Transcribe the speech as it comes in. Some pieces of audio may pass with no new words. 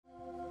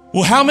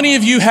Well, how many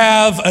of you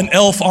have an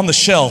elf on the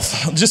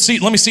shelf?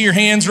 Let me see your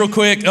hands real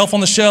quick. Elf on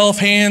the shelf,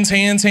 hands.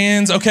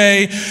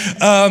 Okay.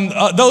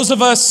 Those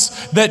of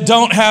us that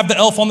don't have the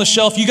elf on the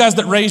shelf, you guys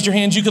that raised your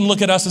hands, you can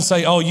look at us and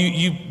say, oh,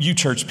 you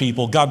church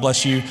people, God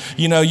bless you.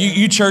 You know,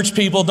 you church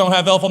people don't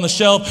have elf on the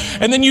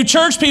shelf. And then you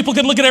church people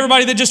can look at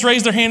everybody that just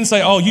raised their hand and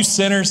say, oh, you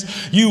sinners,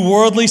 you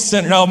worldly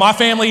sinners. No, my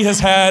family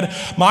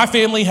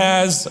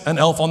has an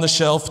elf on the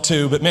shelf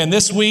too. But man,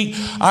 this week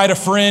I had a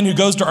friend who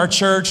goes to our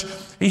church.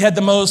 He had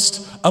the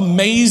most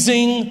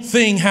amazing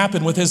thing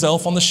happen with his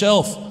elf on the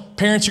shelf.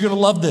 Parents, you're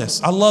gonna love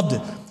this. I loved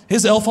it.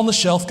 His elf on the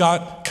shelf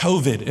got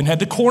COVID and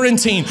had to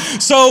quarantine.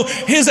 So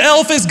his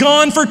elf is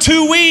gone for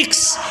 2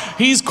 weeks.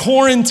 He's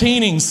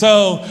quarantining.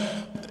 So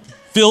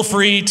feel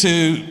free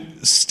to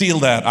steal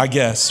that, I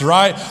guess,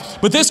 right?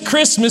 But this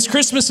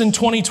Christmas in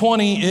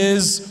 2020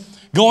 is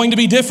going to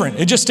be different.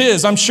 It just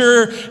is. I'm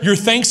sure your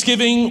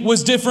Thanksgiving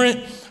was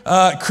different.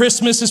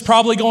 Christmas is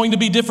probably going to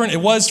be different. It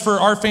was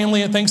for our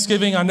family at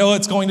Thanksgiving. I know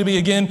it's going to be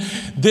again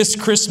this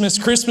Christmas.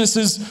 Christmas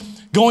is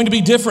going to be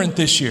different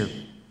this year.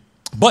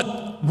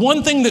 But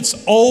one thing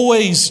that's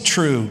always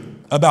true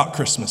about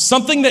Christmas,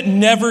 something that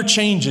never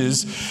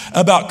changes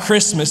about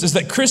Christmas, is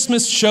that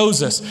Christmas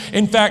shows us,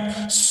 in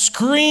fact,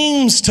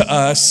 screams to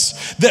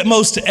us that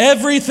most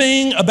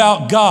everything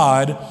about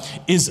God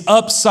is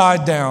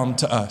upside down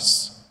to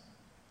us.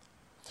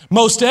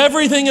 Most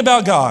everything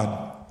about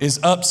God is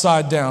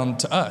upside down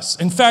to us.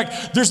 In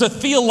fact, there's a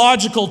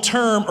theological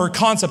term or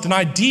concept, an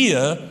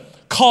idea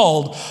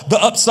called the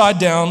upside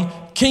down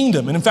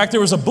kingdom. And in fact,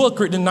 there was a book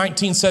written in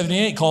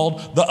 1978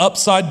 called The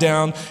Upside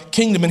Down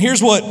Kingdom. And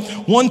here's what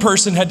one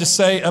person had to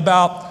say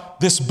about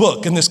this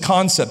book and this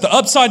concept. The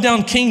upside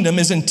down kingdom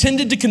is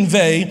intended to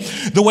convey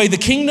the way the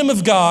kingdom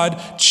of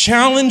God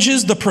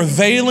challenges the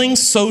prevailing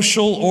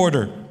social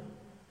order.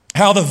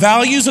 How the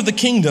values of the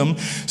kingdom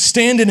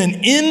stand in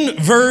an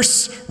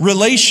inverse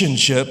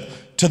relationship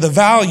to the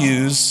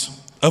values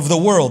of the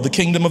world, the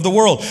kingdom of the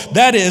world.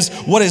 That is,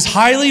 what is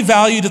highly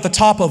valued at the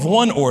top of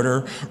one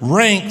order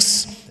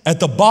ranks at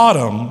the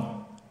bottom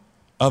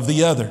of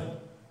the other.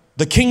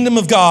 The kingdom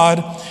of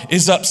God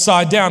is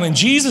upside down. And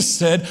Jesus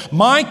said,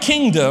 my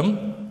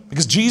kingdom,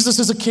 because Jesus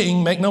is a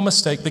king, make no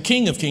mistake, the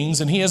King of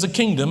Kings, and he has a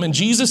kingdom. And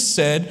Jesus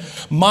said,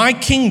 my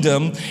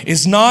kingdom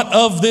is not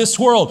of this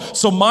world.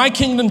 So my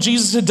kingdom,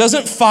 Jesus said,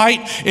 doesn't fight,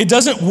 it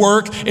doesn't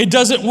work, it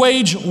doesn't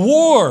wage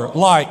war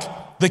like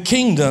the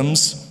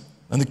kingdoms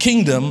and the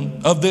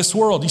kingdom of this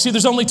world. You see,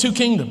 there's only two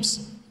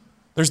kingdoms.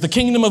 There's the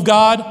kingdom of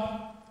God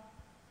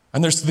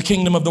and there's the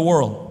kingdom of the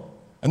world.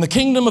 And the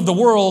kingdom of the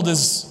world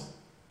is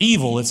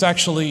evil. It's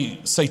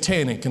actually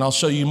satanic. And I'll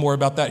show you more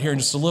about that here in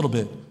just a little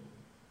bit.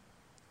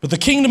 But the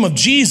kingdom of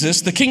Jesus,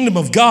 the kingdom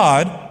of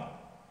God,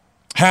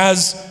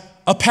 has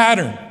a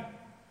pattern.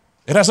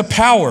 It has a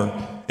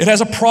power. It has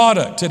a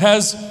product. It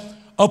has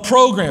a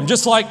program.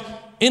 Just like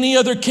any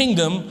other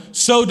kingdom,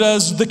 so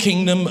does the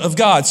kingdom of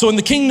God. So in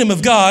the kingdom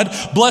of God,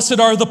 blessed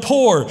are the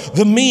poor,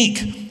 the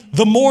meek,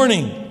 the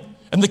mourning.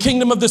 And the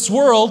kingdom of this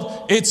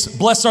world, it's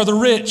blessed are the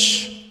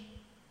rich,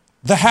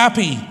 the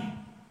happy,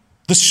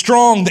 the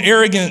strong, the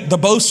arrogant, the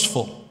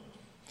boastful.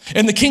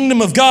 In the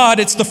kingdom of God,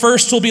 it's the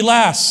first will be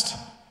last,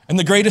 and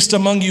the greatest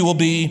among you will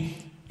be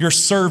your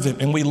servant.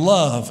 And we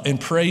love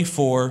and pray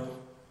for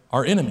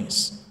our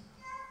enemies.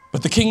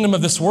 But the kingdom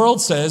of this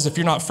world says, if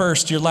you're not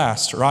first, you're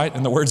last, right?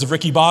 In the words of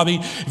Ricky Bobby,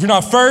 if you're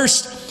not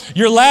first,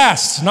 you're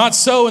last. Not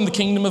so in the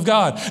kingdom of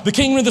God. The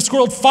kingdom of this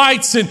world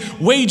fights and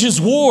wages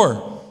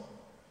war,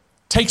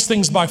 takes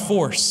things by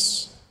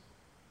force.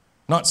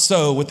 Not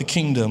so with the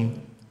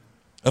kingdom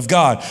of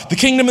God. The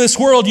kingdom of this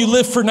world, you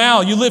live for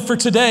now, you live for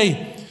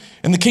today.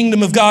 In the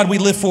kingdom of God, we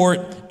live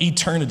for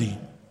eternity,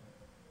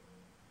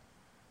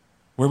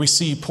 where we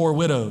see poor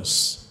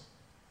widows,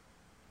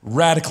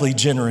 radically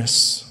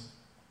generous.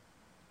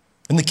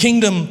 In the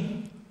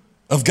kingdom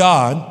of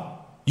God,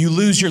 you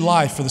lose your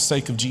life for the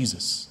sake of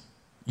Jesus.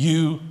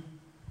 You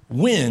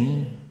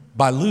win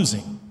by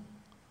losing.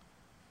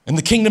 In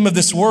the kingdom of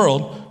this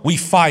world, we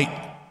fight,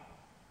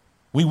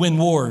 we win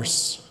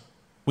wars,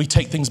 we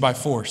take things by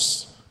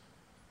force.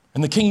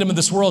 In the kingdom of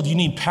this world, you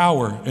need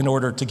power in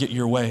order to get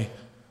your way,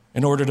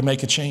 in order to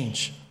make a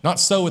change. Not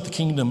so with the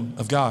kingdom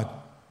of God.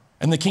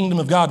 In the kingdom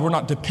of God, we're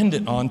not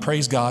dependent on,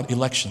 praise God,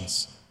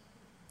 elections.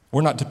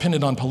 We're not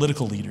dependent on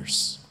political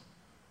leaders.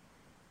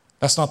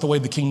 That's not the way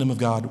the kingdom of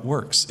God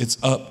works. It's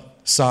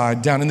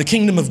upside down. In the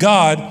kingdom of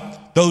God,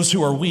 those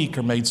who are weak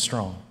are made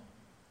strong.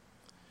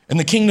 In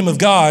the kingdom of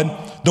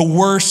God, the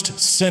worst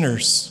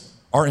sinners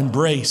are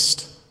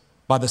embraced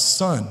by the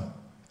Son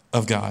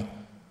of God.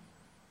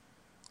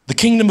 The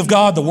kingdom of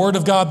God, the word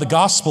of God, the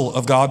gospel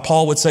of God,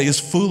 Paul would say, is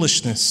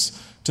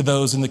foolishness to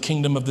those in the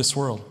kingdom of this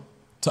world,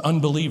 to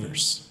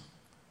unbelievers.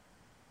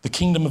 The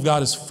kingdom of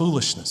God is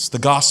foolishness. The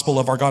gospel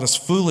of our God is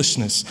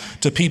foolishness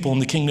to people in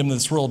the kingdom of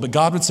this world. But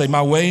God would say,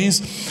 my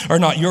ways are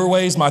not your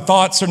ways. My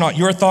thoughts are not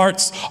your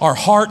thoughts. Our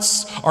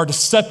hearts are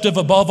deceptive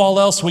above all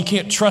else. We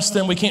can't trust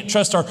them. We can't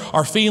trust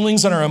our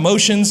feelings and our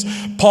emotions.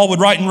 Paul would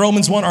write in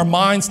Romans 1, our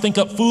minds think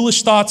up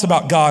foolish thoughts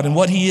about God and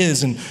what he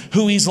is and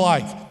who he's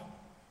like.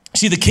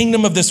 See, the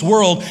kingdom of this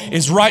world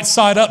is right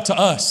side up to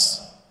us.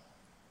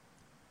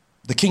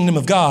 The kingdom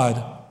of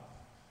God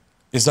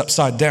is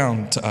upside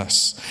down to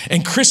us.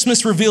 And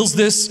Christmas reveals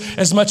this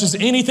as much as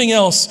anything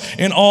else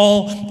in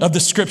all of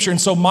the scripture.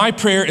 And so my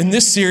prayer in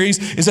this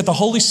series is that the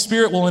Holy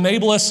Spirit will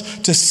enable us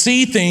to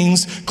see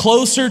things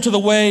closer to the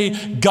way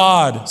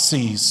God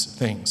sees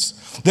things.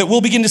 That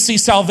we'll begin to see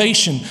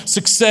salvation,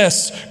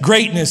 success,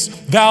 greatness,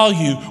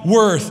 value,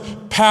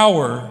 worth,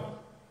 power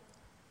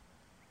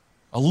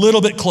a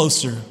little bit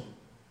closer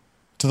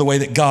to the way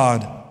that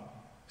God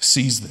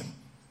sees them.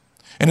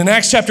 And in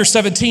Acts chapter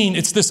 17,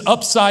 it's this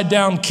upside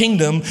down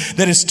kingdom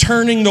that is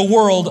turning the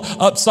world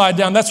upside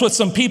down. That's what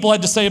some people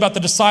had to say about the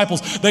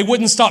disciples. They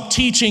wouldn't stop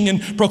teaching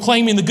and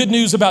proclaiming the good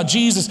news about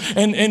Jesus.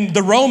 And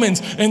the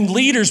Romans and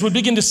leaders would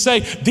begin to say,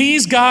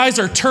 these guys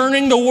are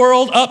turning the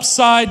world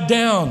upside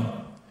down.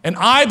 And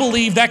I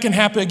believe that can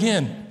happen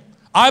again.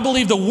 I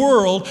believe the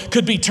world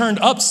could be turned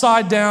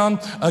upside down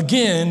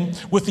again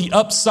with the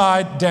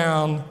upside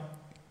down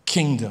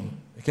kingdom.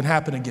 It can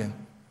happen again.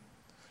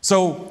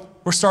 So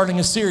we're starting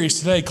a series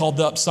today called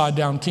The Upside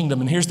Down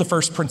Kingdom. And here's the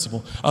first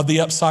principle of the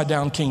upside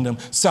down kingdom.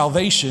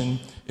 Salvation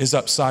is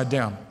upside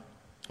down.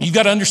 You've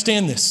got to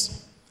understand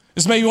this.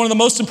 This may be one of the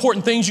most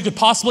important things you could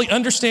possibly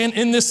understand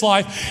in this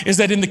life is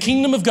that in the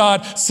kingdom of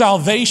God,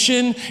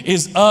 salvation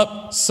is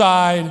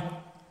upside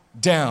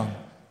down.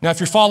 Now, if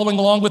you're following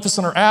along with us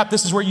on our app,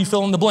 this is where you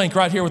fill in the blank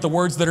right here with the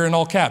words that are in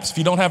all caps. If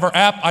you don't have our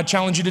app, I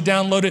challenge you to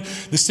download it,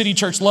 the City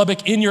Church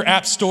Lubbock, in your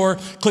app store.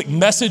 Click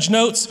message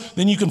notes,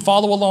 then you can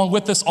follow along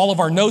with us. All of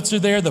our notes are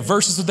there, the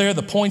verses are there,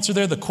 the points are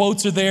there, the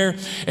quotes are there.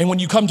 And when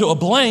you come to a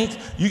blank,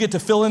 you get to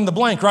fill in the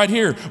blank right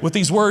here with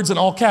these words in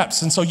all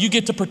caps. And so you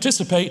get to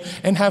participate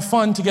and have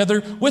fun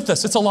together with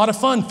us. It's a lot of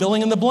fun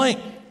filling in the blank.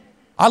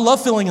 I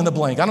love filling in the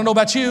blank. I don't know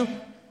about you,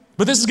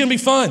 but this is going to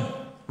be fun.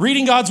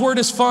 Reading God's word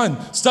is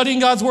fun. Studying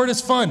God's word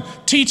is fun.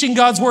 Teaching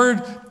God's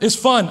word is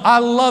fun. I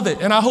love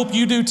it, and I hope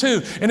you do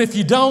too. And if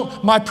you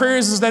don't, my prayer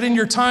is that in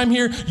your time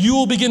here, you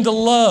will begin to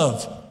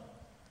love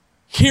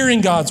hearing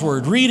God's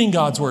word, reading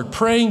God's word,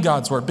 praying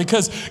God's word,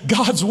 because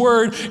God's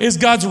word is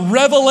God's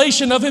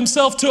revelation of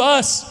himself to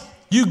us.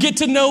 You get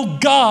to know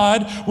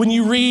God when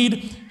you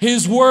read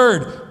his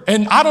word.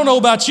 And I don't know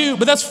about you,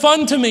 but that's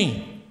fun to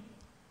me.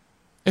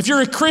 If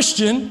you're a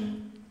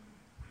Christian,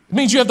 it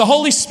means you have the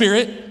Holy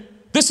Spirit.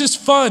 This is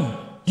fun.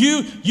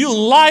 You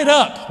light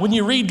up when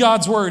you read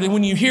God's word and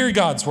when you hear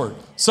God's word.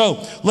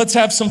 So let's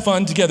have some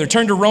fun together.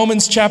 Turn to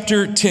Romans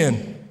chapter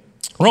 10.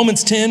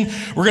 Romans 10,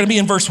 we're going to be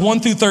in verse 1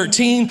 through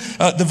 13.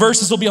 The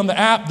verses will be on the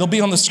app. They'll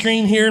be on the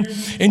screen here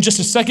in just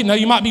a second. Now,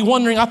 you might be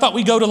wondering, I thought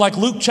we go to like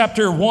Luke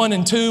chapter 1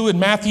 and 2 and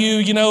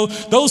Matthew,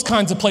 those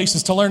kinds of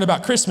places to learn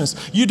about Christmas.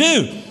 You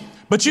do.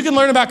 But you can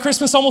learn about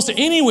Christmas almost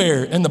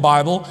anywhere in the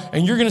Bible,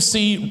 and you're going to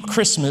see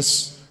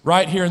Christmas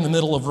right here in the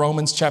middle of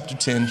Romans chapter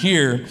 10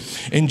 here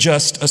in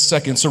just a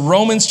second. So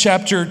Romans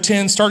chapter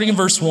 10, starting in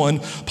verse 1,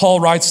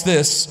 Paul writes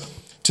this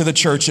to the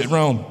church at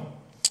Rome.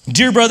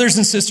 Dear brothers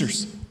and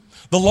sisters,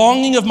 the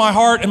longing of my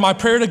heart and my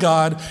prayer to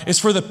God is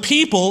for the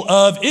people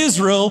of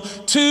Israel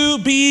to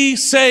be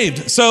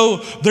saved. So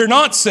they're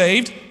not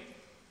saved,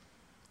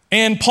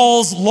 and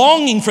Paul's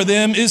longing for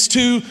them is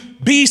to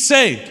be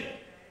saved.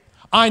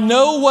 I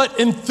know what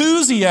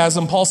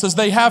enthusiasm, Paul says,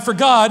 they have for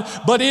God,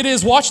 but it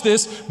is, watch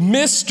this,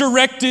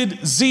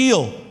 misdirected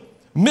zeal.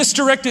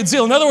 Misdirected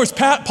zeal. In other words,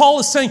 Paul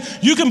is saying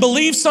you can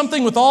believe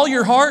something with all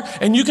your heart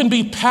and you can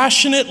be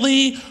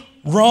passionately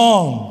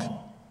wrong.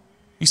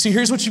 You see,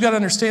 here's what you've got to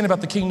understand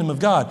about the kingdom of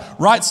God.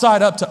 Right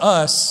side up to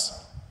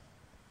us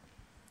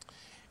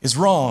is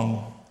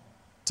wrong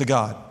to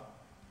God.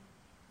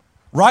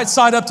 Right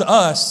side up to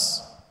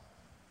us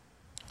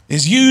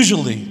is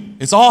usually,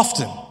 it's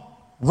often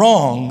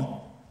wrong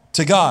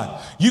to God.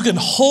 You can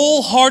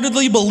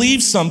wholeheartedly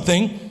believe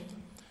something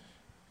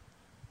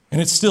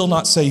and it still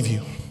not save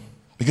you.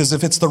 Because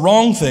if it's the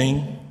wrong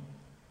thing,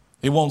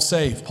 it won't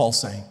save, Paul's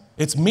saying.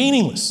 It's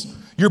meaningless.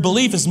 Your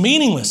belief is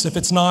meaningless if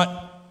it's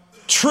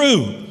not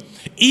true.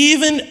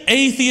 Even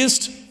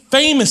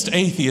famous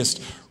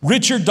atheist,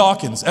 Richard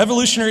Dawkins,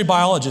 evolutionary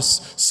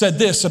biologist, said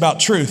this about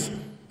truth.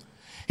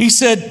 He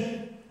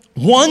said,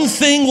 one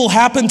thing will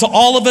happen to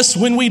all of us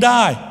when we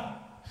die.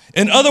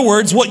 In other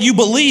words, what you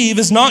believe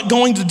is not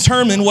going to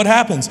determine what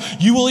happens.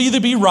 You will either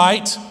be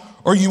right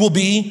or you will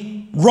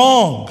be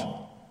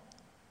wrong.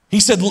 He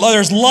said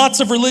there's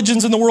lots of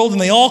religions in the world and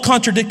they all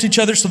contradict each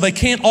other, so they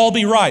can't all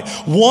be right.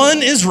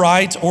 One is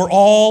right or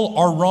all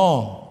are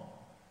wrong.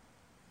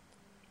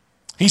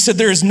 He said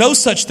there is no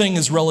such thing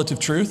as relative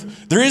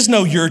truth. There is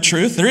no your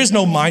truth. There is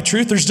no my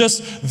truth. There's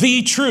just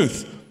the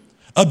truth.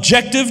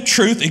 Objective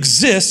truth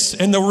exists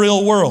in the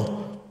real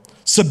world.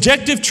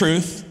 Subjective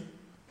truth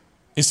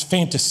is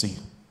fantasy.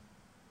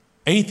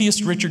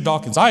 Atheist Richard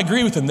Dawkins. I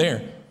agree with him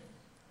there.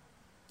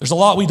 There's a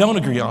lot we don't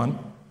agree on,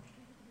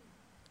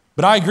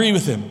 but I agree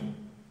with him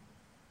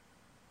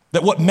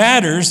that what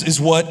matters is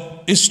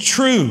what is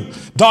true.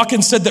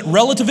 Dawkins said that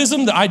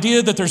relativism, the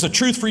idea that there's a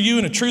truth for you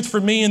and a truth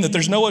for me and that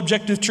there's no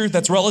objective truth,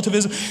 that's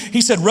relativism.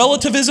 He said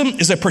relativism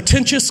is a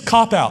pretentious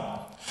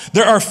cop-out.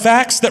 There are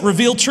facts that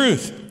reveal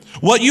truth.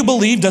 What you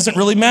believe doesn't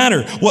really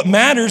matter. What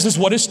matters is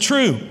what is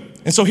true.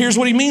 And so here's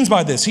what he means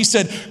by this. He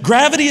said,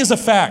 gravity is a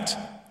fact,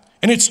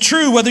 and it's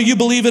true whether you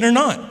believe it or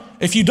not.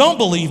 If you don't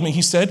believe me,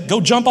 he said,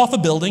 go jump off a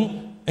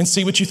building and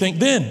see what you think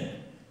then.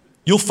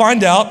 You'll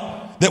find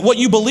out that what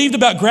you believed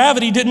about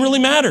gravity didn't really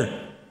matter.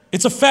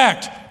 It's a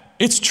fact.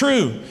 It's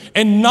true.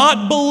 And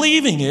not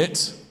believing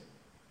it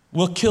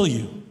will kill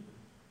you.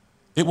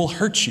 It will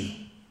hurt you.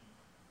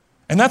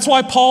 And that's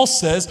why Paul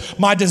says,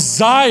 my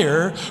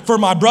desire for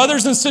my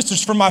brothers and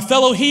sisters, for my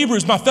fellow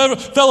Hebrews, my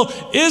fellow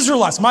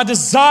Israelites, my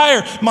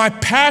desire, my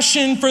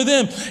passion for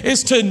them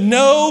is to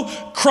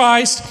know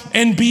Christ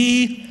and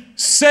be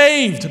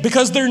saved,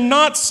 because they're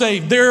not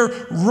saved.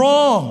 They're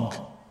wrong.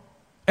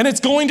 And it's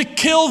going to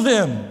kill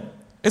them.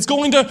 It's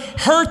going to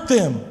hurt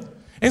them.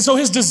 And so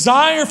his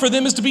desire for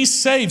them is to be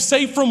saved.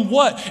 Saved from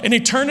what? An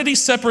eternity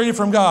separated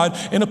from God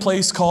in a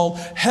place called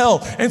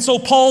hell. And so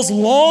Paul's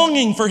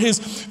longing for his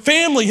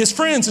family, his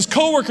friends, his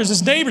coworkers,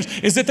 his neighbors,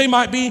 is that they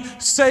might be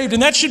saved.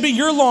 And that should be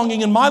your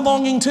longing and my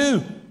longing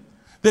too.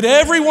 That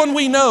everyone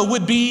we know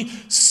would be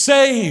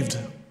saved.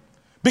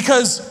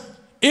 Because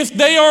if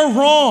they are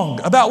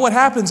wrong about what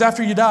happens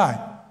after you die,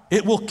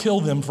 it will kill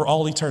them for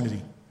all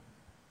eternity.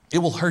 It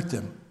will hurt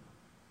them.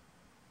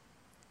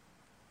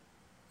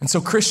 And so,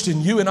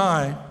 Christian, you and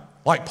I,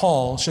 like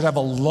Paul, should have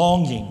a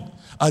longing,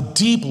 a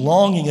deep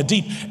longing, a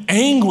deep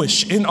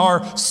anguish in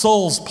our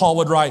souls, Paul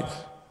would write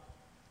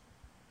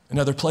in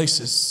other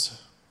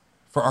places,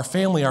 for our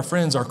family, our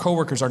friends, our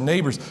coworkers, our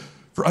neighbors,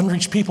 for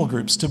unreached people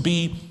groups to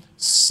be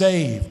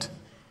saved.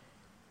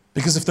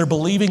 Because if they're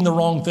believing the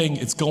wrong thing,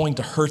 it's going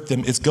to hurt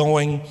them. It's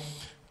going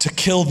to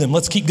kill them.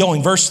 Let's keep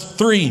going. Verse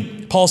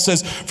 3, Paul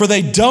says, for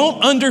they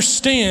don't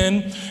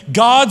understand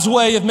God's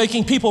way of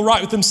making people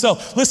right with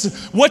himself. Listen,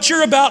 what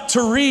you're about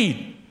to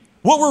read,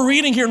 what we're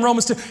reading here in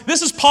Romans 10,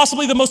 this is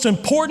possibly the most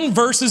important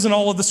verses in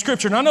all of the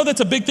scripture. And I know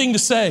that's a big thing to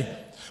say,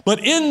 but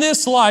in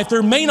this life,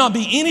 there may not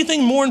be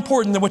anything more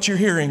important than what you're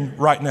hearing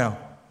right now.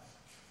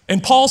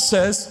 And Paul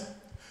says,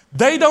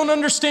 they don't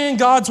understand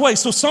God's way.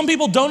 So some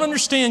people don't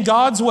understand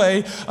God's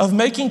way of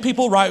making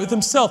people right with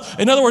himself.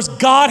 In other words,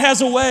 God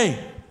has a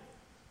way.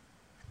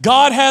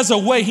 God has a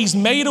way. He's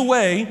made a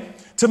way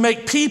to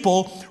make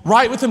people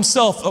right with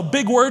himself. A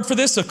big word for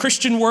this, a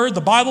Christian word,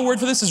 the Bible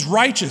word for this is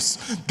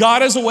righteous.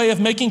 God has a way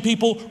of making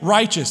people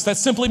righteous. That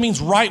simply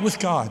means right with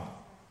God.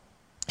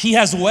 He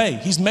has a way.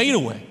 He's made a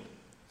way.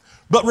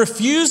 But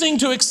refusing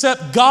to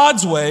accept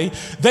God's way,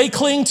 they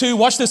cling to,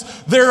 watch this,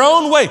 their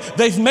own way.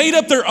 They've made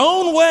up their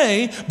own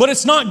way, but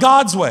it's not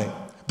God's way.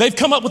 They've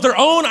come up with their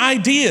own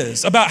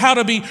ideas about how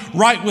to be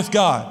right with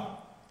God.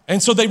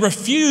 And so they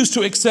refuse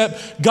to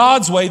accept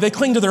God's way. They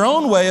cling to their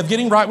own way of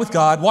getting right with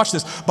God, watch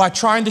this, by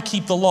trying to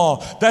keep the law.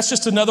 That's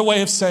just another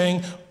way of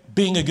saying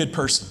being a good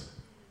person,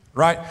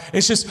 right?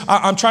 It's just,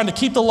 I'm trying to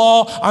keep the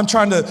law. I'm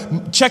trying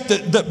to check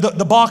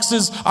the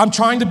boxes. I'm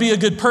trying to be a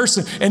good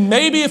person. And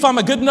maybe if I'm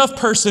a good enough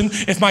person,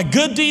 if my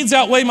good deeds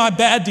outweigh my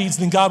bad deeds,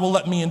 then God will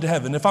let me into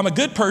heaven. If I'm a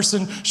good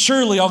person,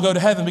 surely I'll go to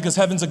heaven because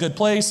heaven's a good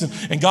place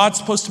and God's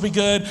supposed to be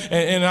good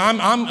and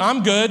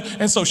I'm good.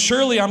 And so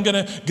surely I'm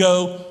going to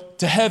go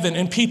to heaven.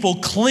 And people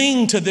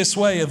cling to this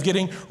way of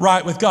getting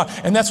right with God.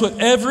 And that's what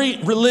every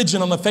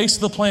religion on the face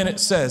of the planet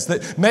says,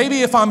 that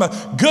maybe if I'm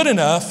good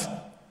enough,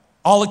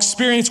 I'll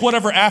experience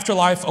whatever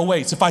afterlife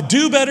awaits. If I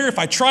do better, if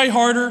I try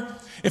harder,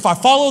 if I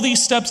follow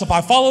these steps, if I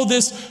follow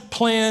this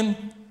plan,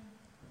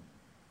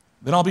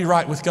 then I'll be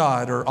right with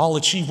God, or I'll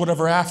achieve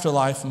whatever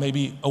afterlife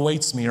maybe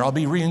awaits me, or I'll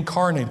be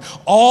reincarnated.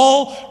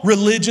 All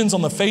religions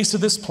on the face of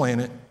this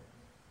planet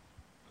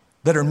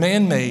that are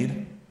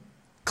man-made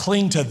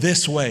cling to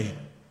this way.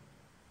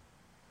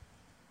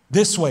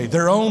 This way,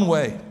 their own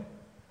way.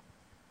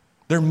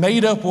 They're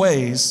made up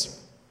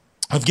ways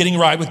of getting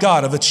right with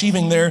God, of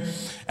achieving their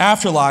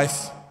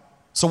afterlife.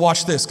 So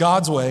watch this,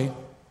 God's way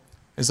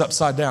is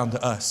upside down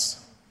to us.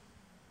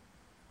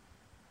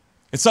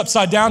 It's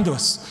upside down to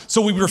us.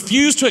 So we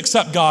refuse to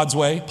accept God's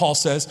way, Paul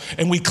says,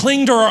 and we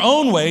cling to our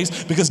own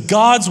ways because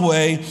God's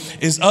way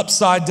is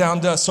upside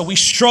down to us. So we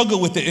struggle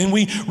with it and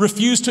we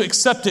refuse to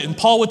accept it. And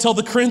Paul would tell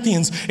the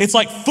Corinthians, it's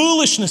like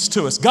foolishness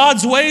to us.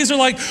 God's ways are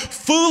like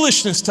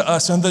foolishness to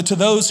us and to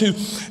those who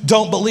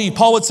don't believe.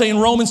 Paul would say in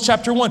Romans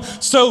chapter 1,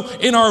 so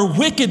in our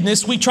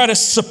wickedness, we try to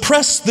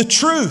suppress the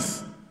truth.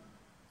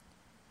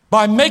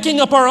 By making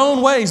up our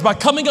own ways, by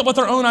coming up with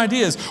our own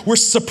ideas, we're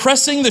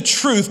suppressing the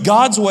truth,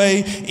 God's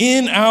way.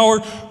 In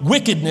our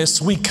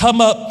wickedness, we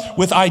come up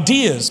with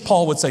ideas,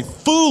 Paul would say,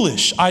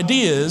 foolish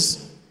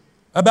ideas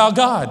about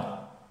God.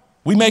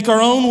 We make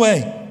our own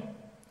way.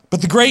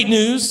 But the great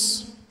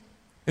news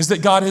is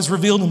that God has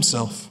revealed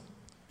himself,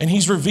 and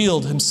he's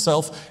revealed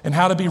himself and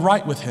how to be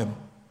right with him.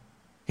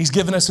 He's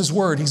given us his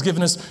word. He's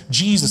given us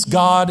Jesus,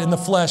 God in the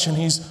flesh, and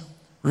he's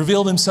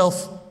revealed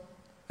himself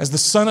as the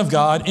Son of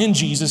God in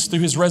Jesus through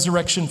his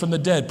resurrection from the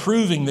dead,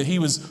 proving that he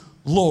was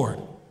Lord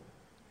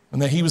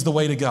and that he was the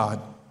way to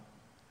God.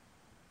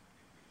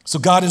 So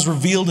God has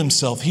revealed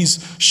himself.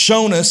 He's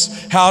shown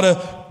us how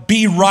to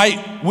be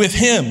right with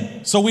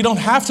him so we don't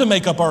have to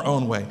make up our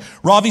own way.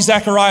 Ravi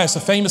Zacharias,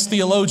 a famous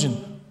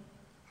theologian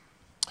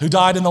who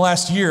died in the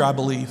last year, I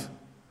believe,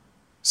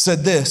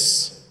 said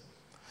this: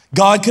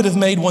 God could have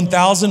made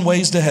 1,000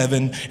 ways to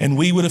heaven, and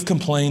we would have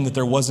complained that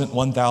there wasn't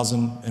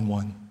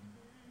 1,001.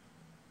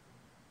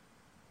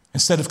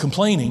 Instead of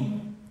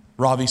complaining,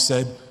 Ravi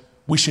said,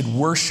 we should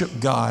worship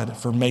God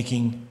for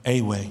making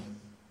a way.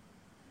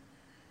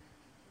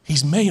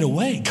 He's made a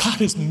way. God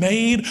has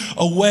made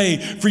a way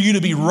for you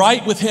to be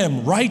right with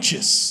him,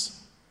 righteous,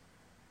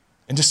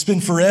 and to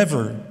spend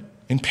forever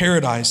in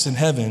paradise in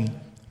heaven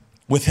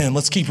with him.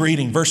 Let's keep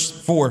reading. Verse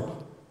 4.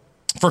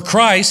 For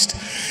Christ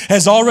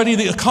has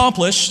already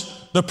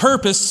accomplished the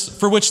purpose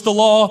for which the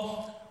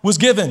law was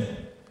given.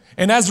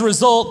 And as a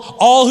result,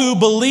 all who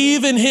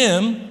believe in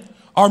him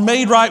are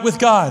made right with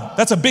God.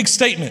 That's a big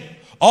statement.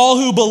 All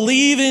who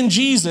believe in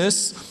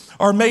Jesus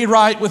are made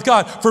right with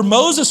God. For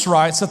Moses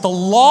writes that the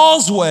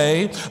law's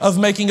way of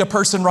making a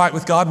person right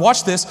with God,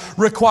 watch this,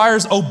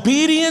 requires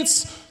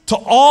obedience to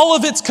all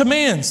of its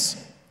commands.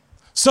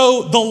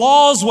 So the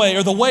law's way,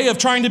 or the way of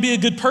trying to be a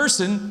good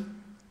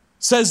person,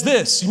 says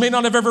this. You may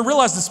not have ever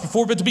realized this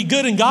before, but to be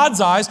good in God's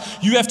eyes,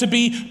 you have to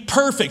be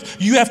perfect.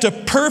 You have to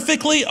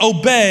perfectly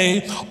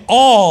obey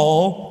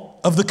all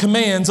of the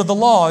commands of the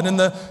law. And in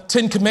the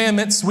 10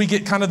 Commandments, we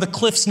get kind of the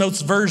Cliff's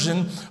Notes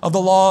version of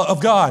the law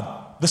of God,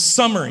 the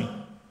summary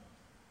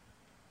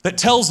that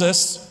tells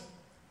us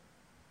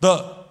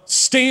the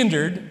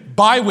standard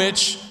by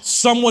which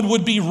someone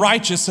would be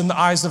righteous in the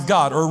eyes of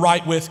God, or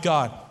right with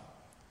God.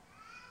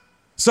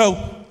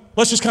 So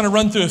let's just kind of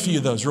run through a few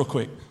of those real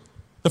quick.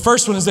 The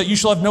first one is that you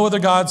shall have no other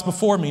gods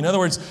before me. In other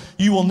words,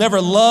 you will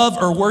never love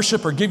or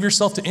worship or give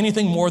yourself to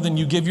anything more than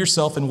you give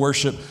yourself and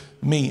worship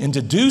me. And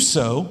to do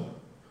so,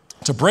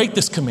 to break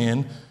this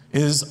command,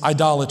 is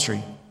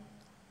idolatry.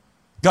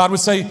 God would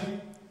say,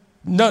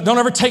 no, don't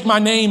ever take my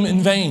name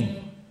in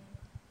vain.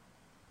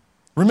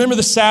 Remember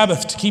the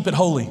Sabbath to keep it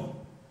holy.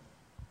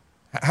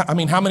 I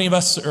mean, how many of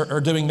us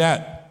are doing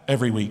that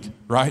every week,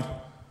 right?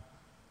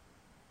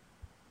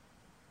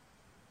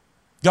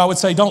 God would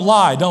say, don't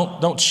lie,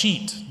 don't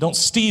cheat, don't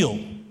steal,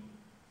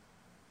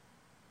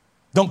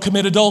 don't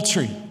commit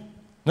adultery.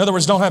 In other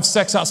words, don't have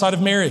sex outside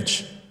of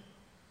marriage.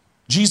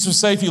 Jesus would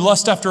say, if you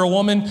lust after a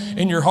woman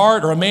in your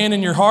heart or a man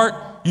in your heart,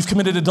 you've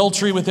committed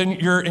adultery in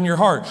your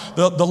heart.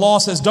 The law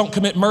says don't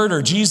commit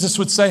murder. Jesus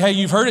would say, hey,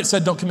 you've heard it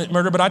said don't commit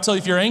murder, but I tell you,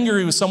 if you're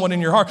angry with someone in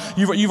your heart,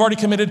 you've already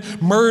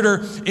committed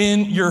murder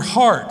in your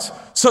heart.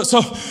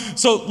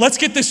 So let's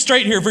get this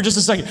straight here for just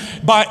a second.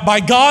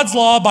 By God's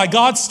law, by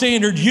God's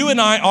standard, you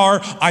and I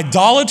are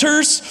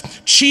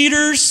idolaters,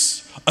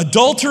 cheaters,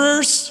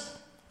 adulterers,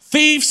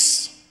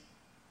 thieves,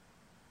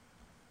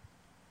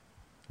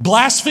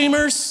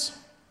 blasphemers.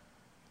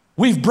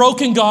 We've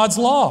broken God's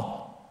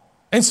law.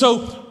 And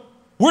so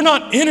we're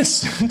not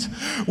innocent.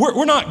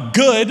 We're not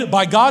good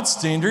by God's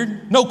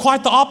standard. No,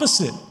 quite the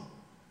opposite.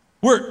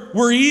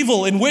 We're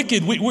evil and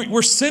wicked.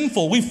 We're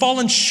sinful. We've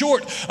fallen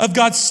short of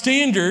God's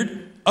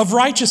standard of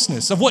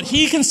righteousness, of what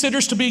he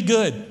considers to be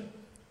good.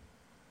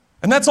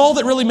 And that's all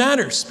that really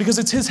matters, because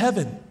it's his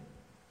heaven.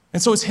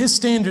 And so it's his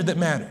standard that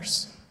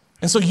matters.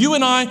 And so you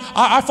and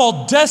I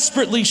fall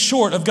desperately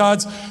short of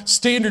God's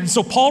standard. And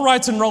so Paul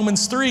writes in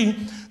Romans 3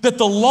 that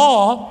the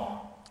law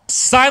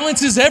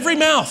silences every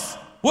mouth.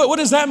 What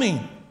does that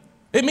mean?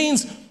 It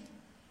means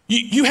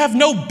you have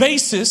no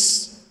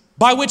basis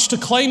by which to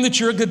claim that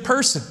you're a good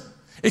person.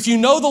 If you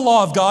know the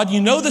law of God,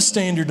 you know the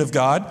standard of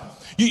God,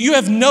 you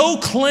have no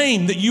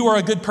claim that you are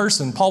a good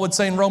person, Paul would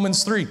say in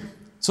Romans 3.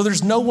 So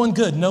there's no one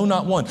good, no,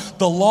 not one.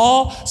 The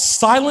law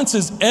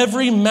silences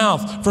every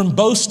mouth from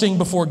boasting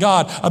before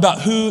God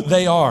about who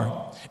they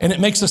are, and it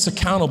makes us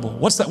accountable.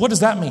 What does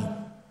that mean?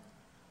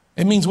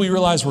 It means we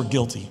realize we're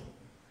guilty.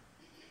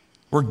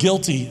 We're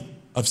guilty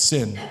of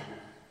sin.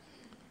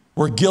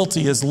 We're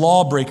guilty as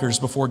lawbreakers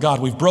before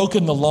God. We've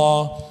broken the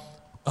law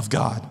of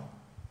God.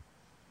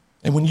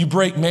 And when you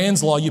break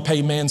man's law, you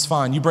pay man's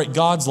fine. You break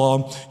God's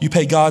law, you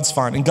pay God's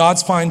fine. And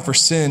God's fine for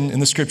sin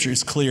in the scripture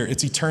is clear.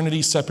 It's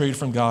eternity separated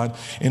from God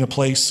in a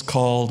place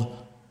called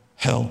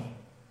hell.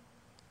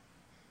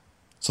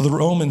 So the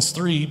Romans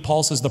 3,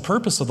 Paul says the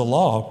purpose of the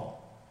law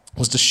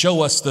was to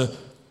show us the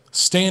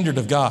standard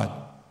of God,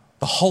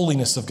 the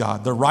holiness of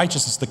God, the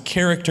righteousness, the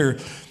character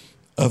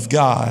of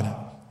God.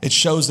 It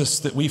shows us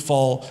that we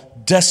fall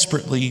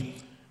desperately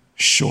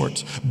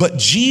short. But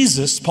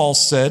Jesus, Paul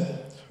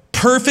said,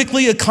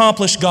 perfectly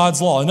accomplished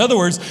God's law. In other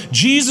words,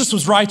 Jesus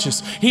was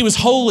righteous. He was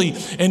holy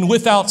and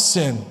without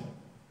sin.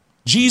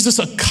 Jesus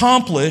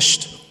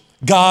accomplished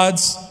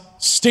God's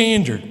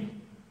standard.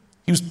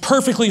 He was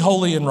perfectly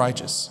holy and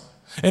righteous.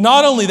 And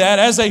not only that,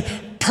 as a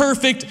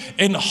perfect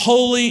and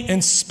holy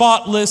and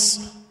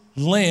spotless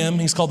Lamb,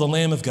 he's called the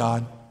Lamb of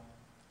God.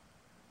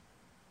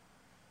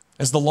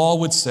 As the law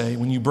would say,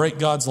 when you break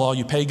God's law,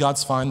 you pay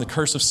God's fine. The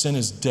curse of sin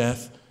is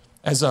death.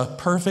 As a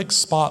perfect,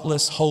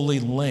 spotless, holy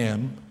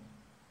Lamb,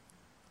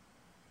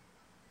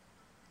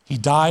 he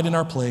died in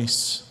our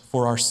place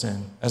for our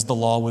sin, as the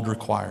law would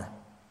require.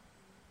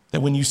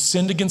 That when you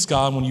sinned against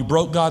God, when you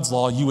broke God's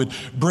law, you would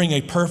bring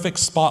a perfect,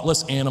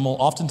 spotless animal,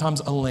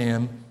 oftentimes a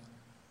lamb,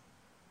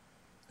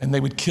 and they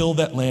would kill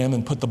that lamb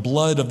and put the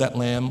blood of that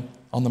lamb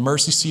on the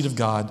mercy seat of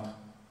God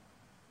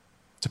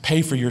to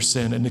pay for your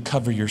sin and to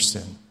cover your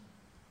sin.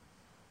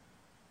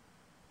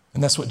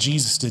 And that's what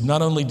Jesus did.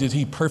 Not only did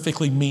he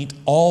perfectly meet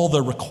all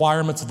the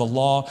requirements of the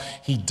law,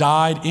 he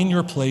died in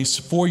your place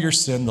for your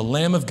sin, the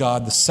Lamb of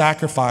God, the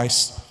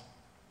sacrifice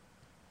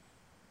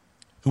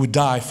who would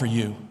die for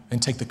you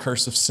and take the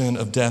curse of sin,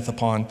 of death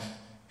upon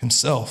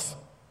himself.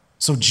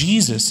 So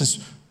Jesus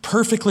has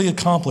perfectly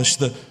accomplished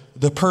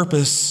the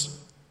purpose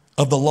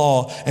of the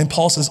law. And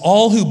Paul says,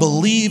 all who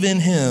believe in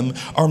him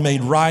are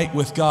made right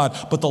with God.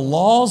 But the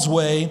law's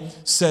way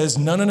says,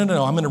 no. I'm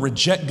going to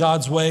reject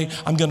God's way.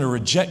 I'm going to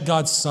reject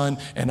God's son,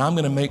 and I'm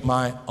going to make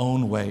my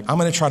own way. I'm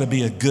going to try to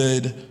be a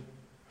good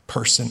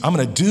person. I'm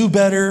going to do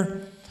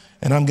better,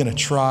 and I'm going to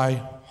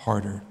try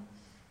harder.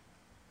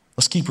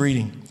 Let's keep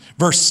reading.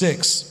 Verse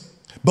 6,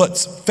 but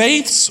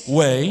faith's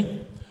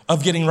way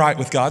of getting right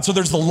with God. So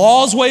there's the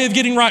law's way of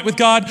getting right with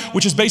God,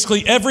 which is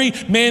basically every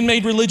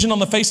man-made religion on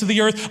the face of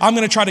the earth. I'm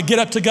going to try to get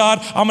up to God.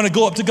 I'm going to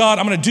go up to God.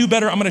 I'm going to do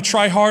better. I'm going to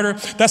try harder.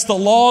 That's the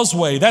law's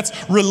way. That's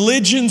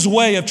religion's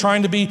way of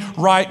trying to be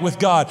right with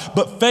God.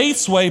 But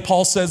faith's way,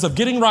 Paul says, of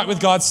getting right with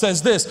God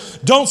says this: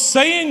 don't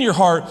say in your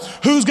heart,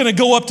 who's going to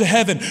go up to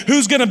heaven?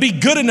 Who's going to be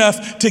good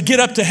enough to get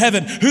up to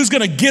heaven? Who's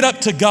going to get up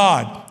to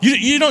God?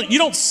 You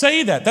don't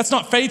say that. That's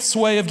not faith's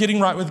way of getting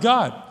right with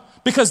God.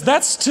 Because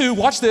that's to,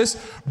 watch this,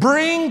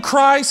 bring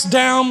Christ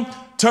down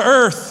to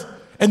earth.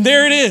 And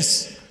there it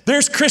is.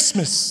 There's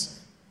Christmas.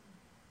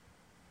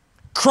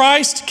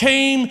 Christ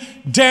came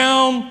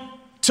down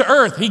to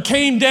earth. He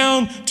came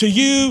down to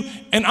you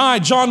and I.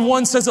 John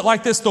 1 says it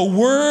like this: the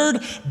Word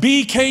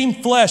became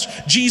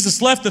flesh.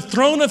 Jesus left the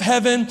throne of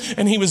heaven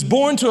and he was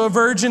born to a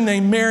virgin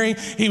named Mary.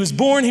 He was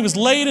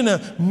laid in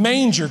a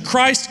manger.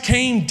 Christ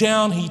came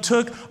down. He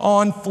took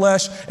on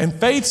flesh. And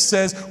faith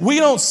says we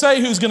don't say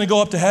who's going to go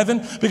up to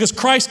heaven because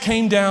Christ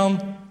came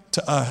down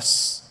to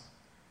us.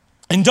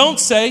 And don't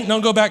say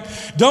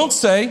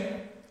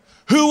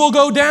who will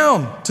go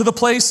down to the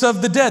place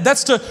of the dead.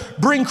 That's to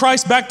bring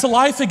Christ back to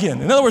life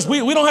again. In other words,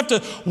 we don't have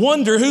to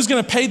wonder who's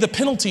going to pay the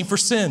penalty for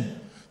sin.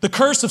 The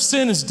curse of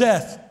sin is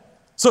death.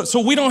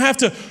 So we don't have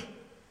to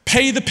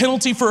pay the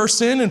penalty for our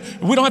sin, and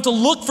we don't have to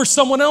look for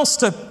someone else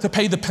to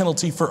pay the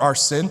penalty for our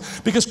sin,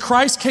 because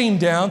Christ came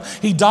down,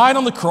 he died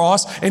on the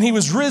cross, and he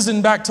was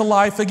risen back to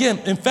life again.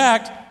 In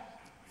fact,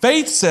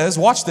 faith says,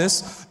 watch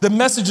this, the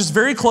message is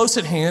very close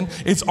at hand.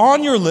 It's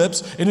on your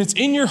lips and it's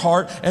in your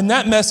heart. And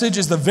that message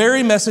is the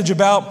very message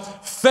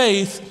about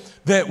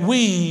faith that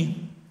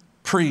we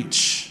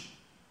preach.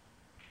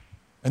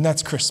 And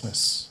that's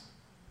Christmas.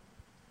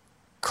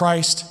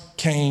 Christ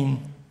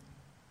came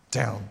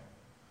down.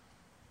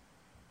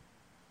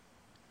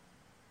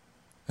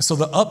 And so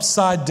the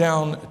upside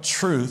down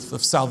truth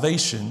of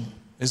salvation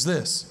is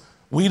this: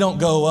 we don't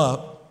go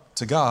up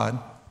to God.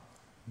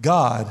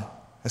 God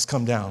has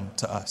come down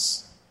to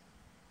us.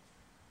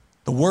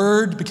 The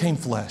Word became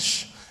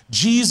flesh.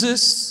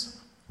 Jesus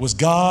was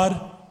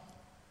God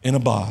in a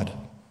bod,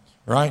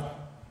 right?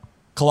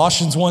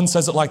 Colossians 1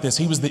 says it like this: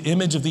 he was the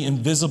image of the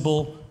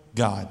invisible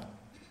God.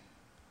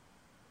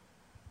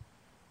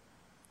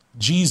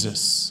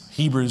 Jesus,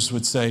 Hebrews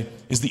would say,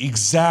 is the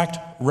exact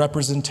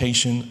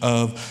representation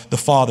of the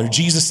Father.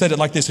 Jesus said it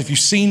like this: if you've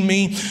seen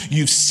me,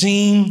 you've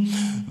seen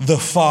the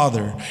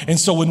Father. And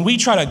so when we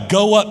try to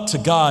go up to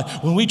God,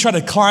 when we try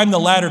to climb the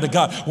ladder to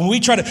God, when we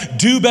try to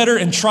do better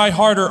and try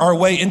harder our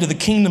way into the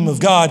kingdom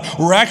of God,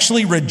 we're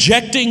actually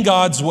rejecting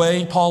God's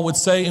way, Paul would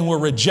say, and we're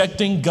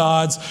rejecting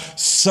God's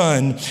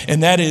Son.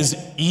 And that is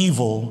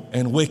evil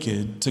and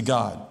wicked to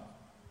God.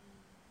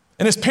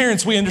 And as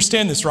parents, we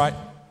understand this, right?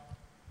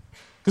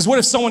 Because what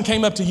if someone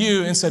came up to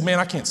you and said, man,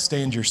 I can't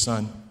stand your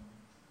son?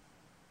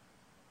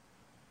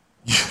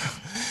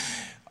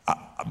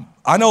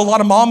 I know a lot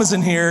of mamas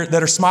in here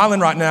that are smiling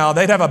right now.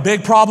 They'd have a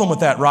big problem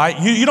with that, right?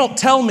 You don't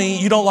tell me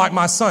you don't like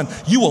my son.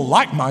 You will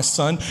like my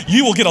son.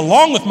 You will get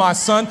along with my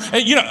son.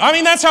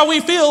 And that's how we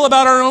feel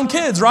about our own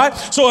kids, right?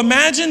 So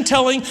imagine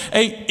telling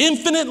an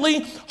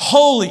infinitely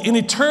holy and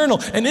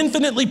eternal and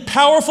infinitely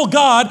powerful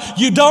God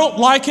you don't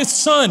like his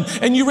son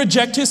and you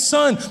reject his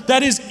son.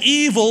 That is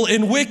evil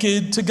and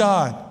wicked to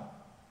God.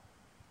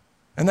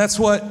 And that's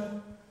what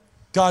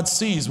God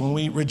sees when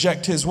we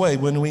reject his way,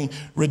 when we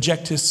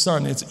reject his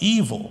son. It's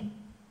evil.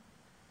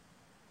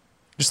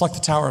 Just like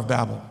the Tower of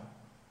Babel.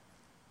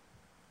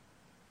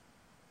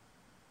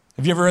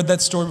 Have you ever read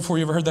that story before?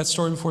 You ever heard that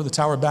story before, the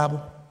Tower of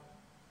Babel?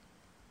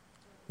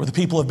 Where the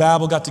people of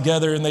Babel got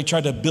together and they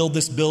tried to build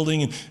this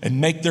building and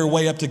make their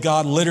way up to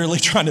God, literally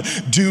trying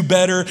to do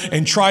better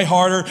and try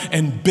harder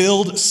and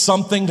build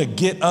something to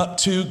get up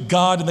to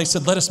God. And they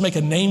said, let us make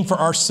a name for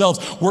ourselves.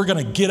 We're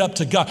going to get up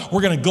to God.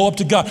 We're going to go up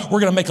to God. We're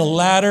going to make a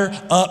ladder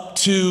up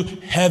to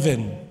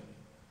heaven.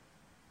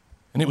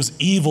 And it was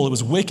evil, it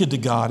was wicked to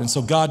God. And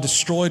so God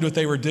destroyed what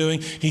they were doing.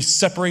 He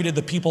separated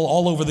the people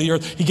all over the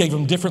earth. He gave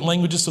them different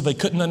languages so they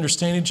couldn't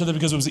understand each other,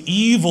 because it was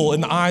evil in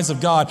the eyes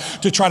of God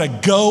to try to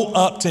go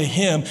up to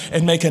him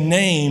and make a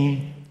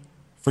name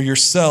for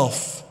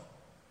yourself.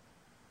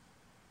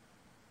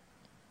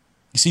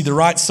 You see, the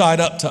right side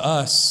up to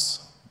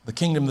us, the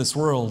kingdom of this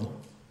world,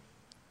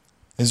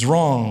 is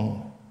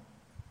wrong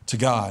to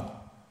God.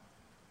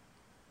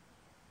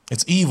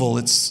 It's evil,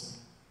 it's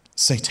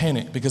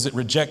satanic because it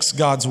rejects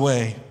God's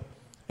way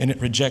and it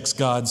rejects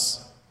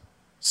God's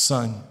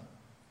Son.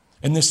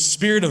 And this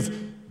spirit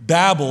of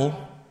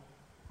Babel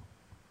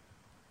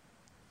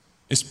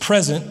is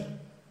present,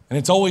 and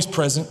it's always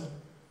present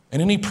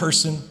in any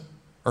person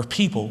or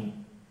people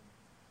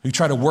who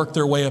try to work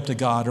their way up to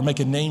God or make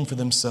a name for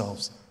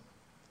themselves.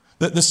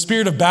 The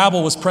spirit of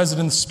Babel was present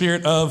in the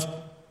spirit of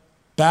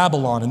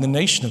Babylon, in the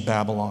nation of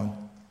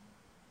Babylon.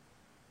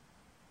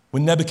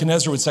 When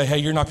Nebuchadnezzar would say, hey,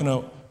 you're not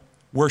going to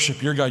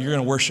worship your God, you're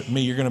going to worship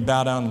me. You're going to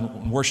bow down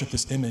and worship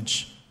this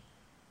image.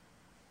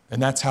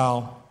 And that's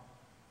how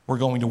we're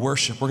going to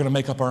worship. We're going to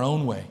make up our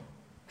own way.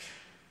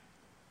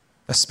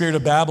 The spirit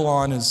of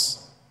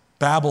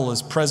Babel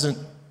is present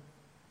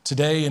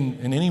today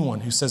in anyone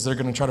who says they're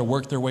going to try to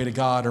work their way to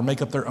God or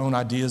make up their own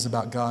ideas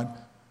about God.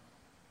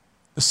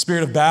 The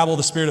spirit of Babel,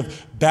 the spirit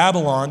of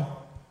Babylon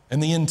in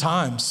the end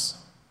times.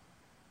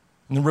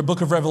 In the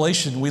book of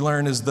Revelation, we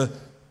learn is the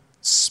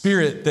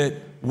spirit that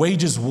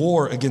wages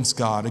war against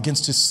God,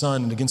 against his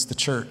Son, and against the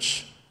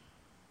church.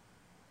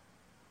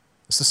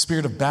 It's the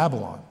spirit of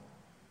Babylon.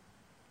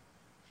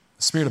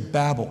 The spirit of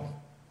Babel.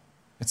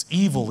 It's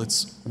evil,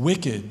 it's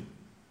wicked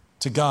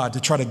to God to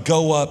try to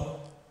go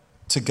up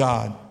to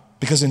God.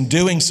 Because in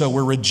doing so,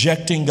 we're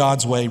rejecting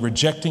God's way,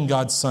 rejecting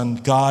God's Son.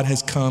 God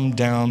has come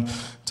down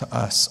to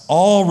us.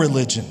 All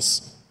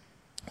religions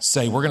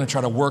say we're going to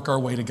try to work our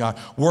way to God,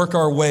 work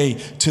our way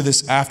to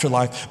this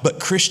afterlife. But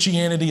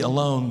Christianity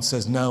alone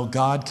says, no,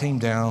 God came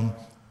down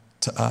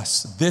to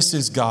us. This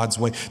is God's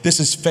way. This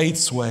is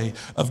faith's way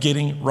of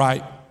getting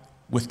right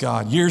with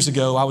God. Years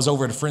ago, I was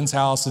over at a friend's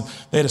house and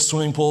they had a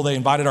swimming pool. They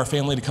invited our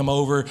family to come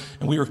over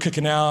and we were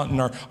cooking out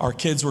and our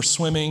kids were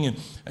swimming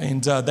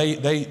and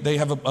they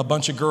have a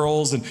bunch of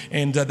girls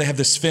and they have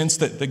this fence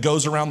that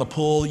goes around the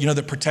pool,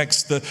 that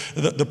protects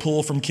the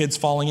pool from kids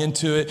falling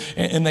into it.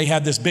 And they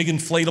had this big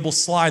inflatable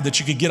slide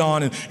that you could get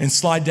on and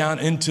slide down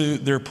into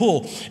their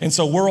pool. And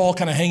so we're all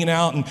kind of hanging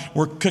out and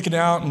we're cooking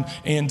out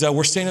and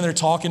we're standing there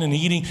talking and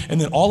eating. And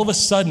then all of a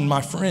sudden,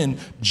 my friend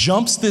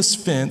jumps this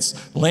fence,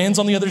 lands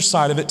on the other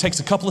side of it,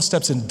 takes a couple of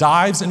steps and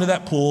dives into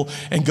that pool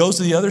and goes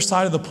to the other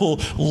side of the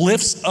pool,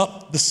 lifts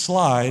up the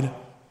slide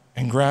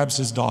and grabs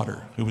his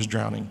daughter who was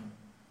drowning.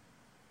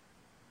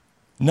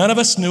 None of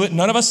us knew it.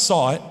 None of us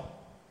saw it.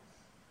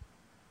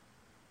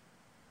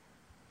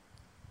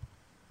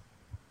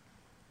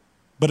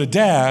 But a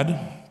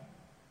dad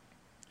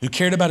who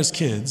cared about his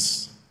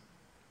kids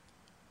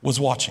was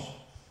watching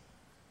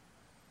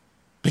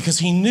because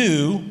he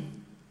knew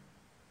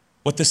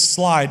what this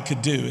slide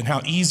could do and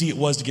how easy it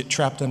was to get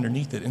trapped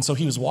underneath it. And so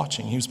he was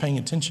watching, he was paying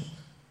attention.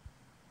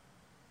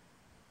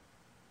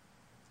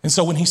 And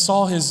so when he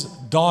saw his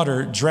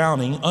daughter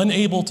drowning,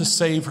 unable to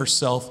save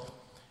herself,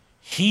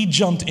 he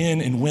jumped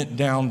in and went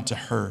down to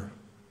her.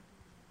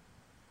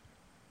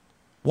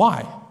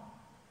 Why?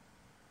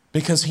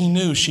 Because he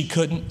knew she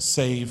couldn't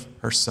save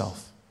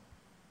herself.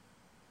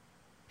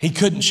 She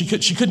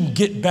couldn't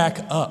get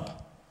back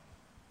up.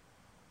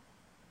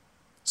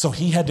 So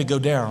he had to go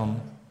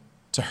down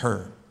to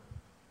her.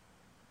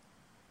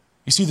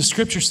 You see, the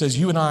scripture says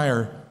you and I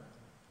are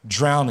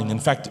drowning. In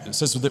fact, it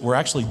says that we're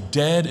actually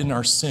dead in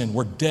our sin.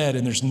 We're dead,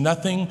 and there's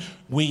nothing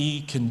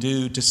we can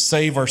do to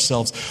save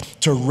ourselves,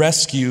 to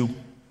rescue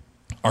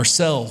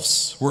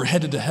ourselves. We're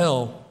headed to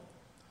hell.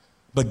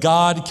 But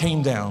God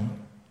came down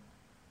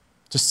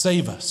to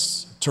save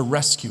us, to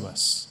rescue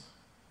us.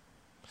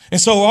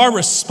 And so our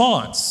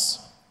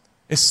response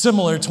is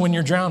similar to when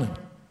you're drowning.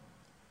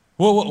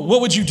 Well, what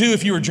would you do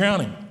if you were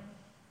drowning?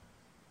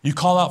 You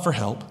call out for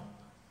help,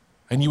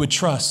 and you would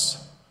trust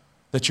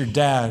that your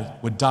dad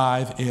would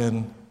dive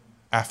in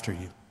after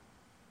you.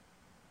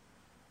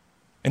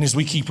 And as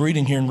we keep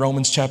reading here in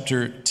Romans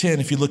chapter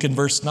 10, if you look in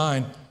verse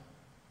 9,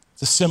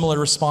 it's a similar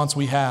response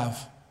we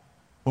have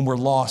when we're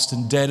lost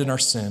and dead in our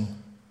sin.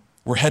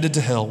 We're headed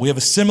to hell. We have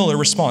a similar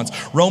response.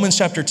 Romans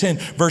chapter 10,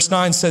 verse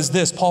 9 says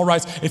this. Paul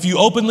writes, if you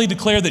openly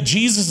declare that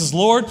Jesus is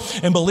Lord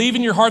and believe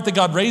in your heart that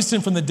God raised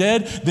him from the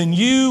dead, then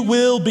you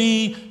will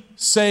be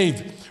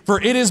saved. For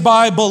it is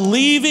by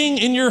believing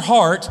in your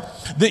heart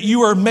that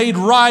you are made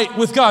right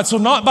with God. So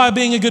not by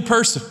being a good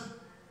person,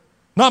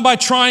 not by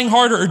trying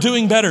harder or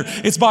doing better.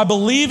 It's by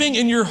believing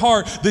in your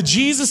heart that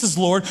Jesus is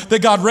Lord,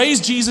 that God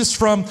raised Jesus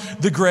from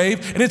the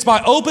grave. And it's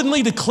by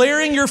openly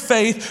declaring your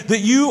faith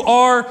that you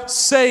are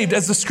saved.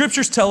 As the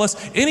scriptures tell us,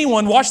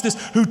 anyone, watch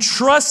this, who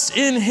trusts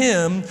in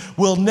him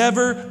will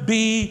never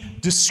be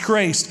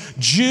disgraced.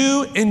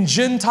 Jew and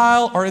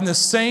Gentile are the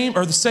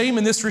same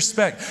in this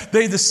respect.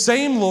 They the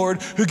same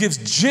Lord who gives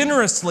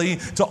generously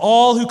to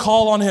all who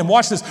call on him.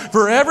 Watch this.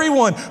 For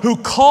everyone who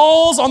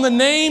calls on the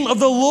name of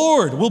the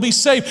Lord will be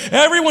saved.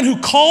 Everyone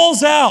who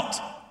calls out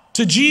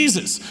to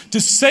Jesus to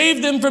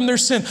save them from their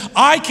sin.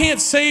 I can't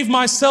save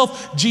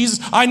myself, Jesus.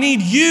 I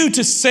need you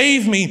to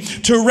save me,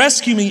 to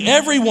rescue me.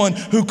 Everyone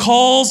who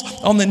calls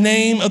on the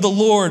name of the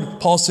Lord,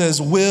 Paul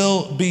says,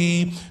 will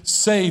be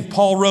saved.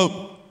 Paul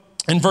wrote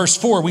In verse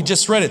 4, we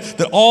just read it,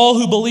 that all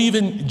who believe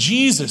in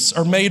Jesus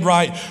are made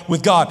right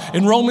with God.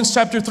 In Romans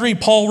chapter 3,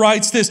 Paul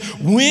writes this,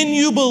 when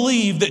you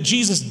believe that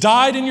Jesus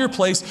died in your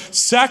place,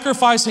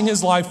 sacrificing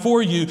his life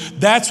for you,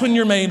 that's when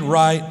you're made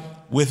right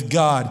with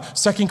God.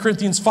 2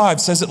 Corinthians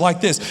 5 says it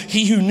like this,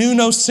 he who knew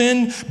no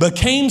sin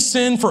became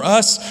sin for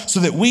us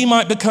so that we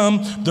might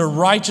become the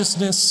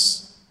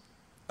righteousness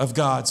of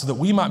God, so that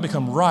we might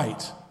become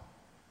right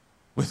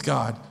with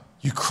God.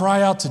 You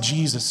cry out to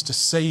Jesus to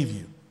save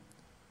you,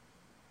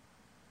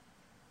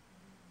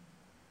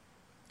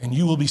 and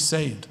you will be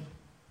saved.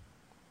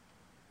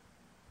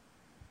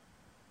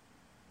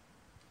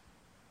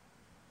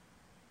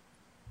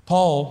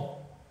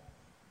 Paul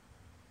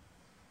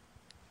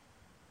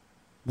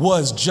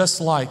was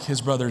just like his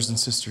brothers and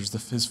sisters,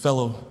 his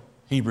fellow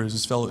Hebrews,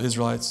 his fellow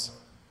Israelites.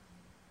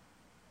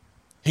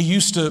 He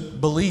used to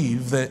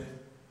believe that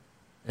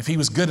if he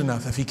was good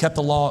enough, if he kept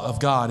the law of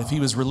God, if he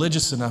was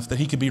religious enough, that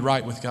he could be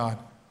right with God.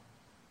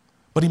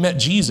 But he met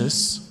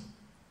Jesus,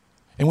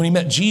 and when he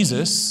met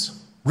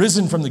Jesus,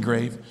 risen from the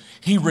grave,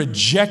 he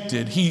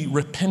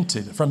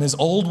repented from his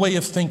old way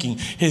of thinking,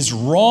 his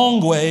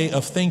wrong way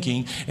of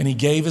thinking, and he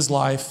gave his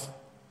life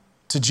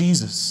to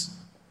Jesus.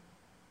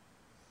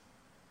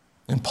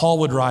 And Paul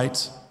would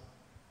write,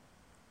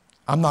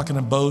 I'm not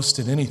going to boast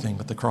in anything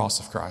but the cross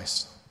of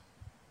Christ.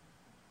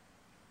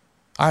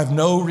 I have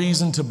no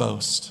reason to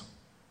boast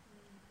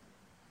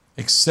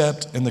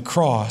except in the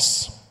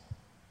cross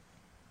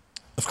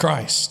of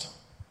Christ.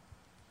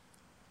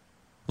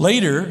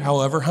 Later,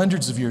 however,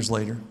 hundreds of years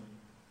later,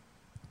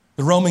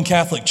 the Roman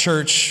Catholic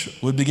Church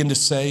would begin to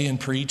say and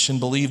preach and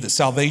believe that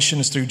salvation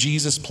is through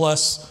Jesus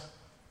plus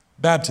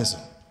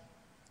baptism,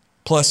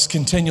 plus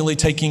continually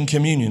taking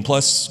communion,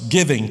 plus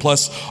giving,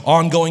 plus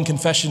ongoing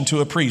confession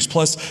to a priest,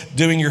 plus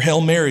doing your Hail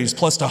Marys,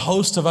 plus a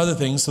host of other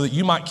things so that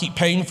you might keep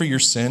paying for your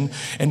sin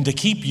and to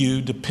keep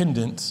you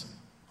dependent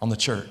on the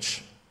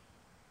church.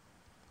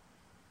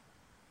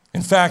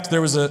 In fact,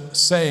 there was a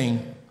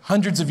saying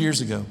hundreds of years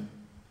ago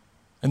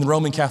in the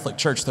Roman Catholic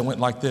Church that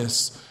went like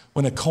this,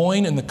 when a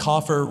coin in the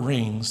coffer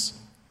rings,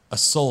 a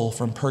soul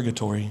from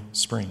purgatory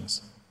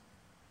springs.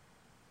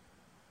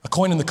 A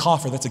coin in the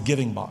coffer, that's a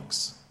giving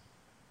box.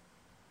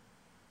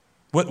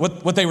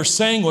 What they were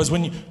saying was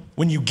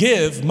when you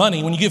give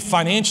money, when you give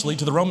financially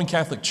to the Roman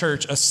Catholic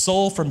Church, a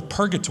soul from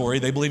purgatory,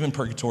 they believe in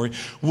purgatory,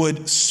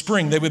 would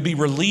spring. They would be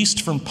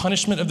released from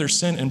punishment of their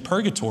sin in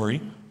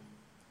purgatory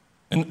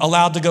and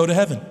allowed to go to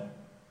heaven.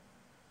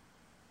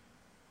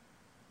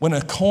 When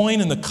a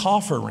coin in the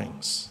coffer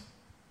rings,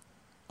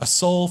 a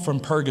soul from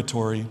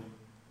purgatory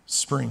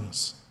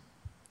springs.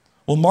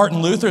 Well,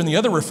 Martin Luther and the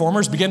other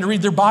reformers began to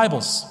read their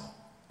Bibles.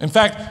 In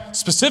fact,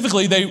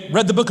 specifically, they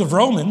read the book of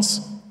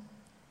Romans,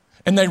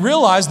 and they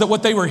realized that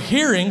what they were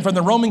hearing from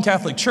the Roman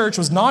Catholic Church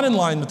was not in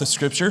line with the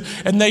Scripture,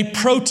 and they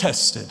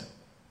protested.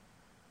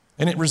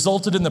 And it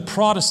resulted in the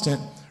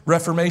Protestant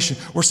Reformation,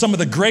 where some of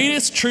the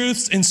greatest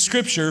truths in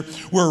Scripture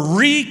were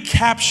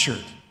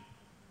recaptured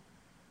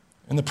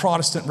in the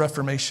Protestant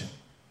Reformation.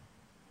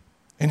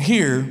 And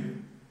here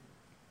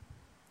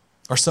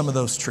are some of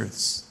those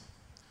truths.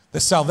 That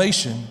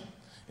salvation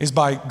is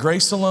by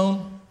grace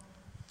alone,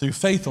 through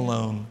faith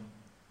alone,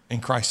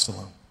 in Christ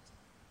alone.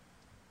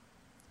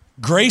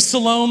 Grace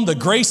alone, the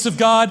grace of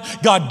God.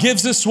 God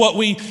gives us what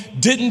we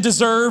didn't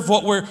deserve,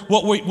 what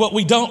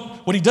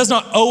He does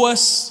not owe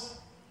us.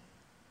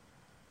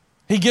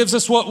 He gives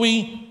us what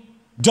we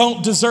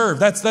don't deserve.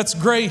 That's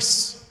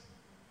grace.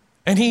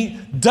 And He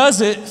does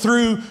it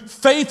through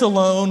faith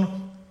alone,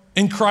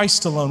 in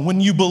Christ alone.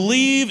 When you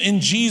believe in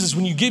Jesus,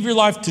 when you give your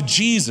life to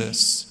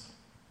Jesus,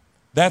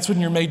 that's when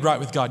you're made right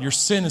with God. Your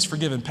sin is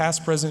forgiven,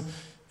 past, present,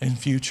 and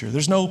future.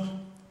 There's no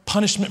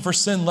punishment for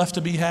sin left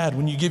to be had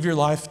when you give your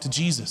life to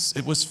Jesus.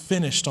 It was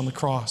finished on the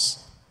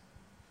cross.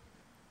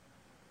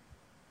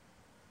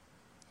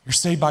 You're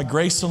saved by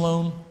grace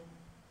alone,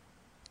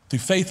 through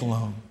faith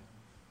alone,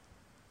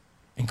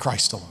 in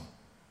Christ alone.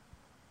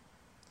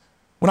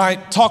 When I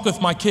talk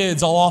with my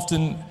kids, I'll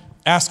often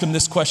ask them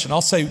this question. I'll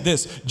say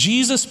this,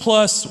 Jesus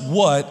plus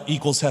what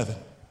equals heaven?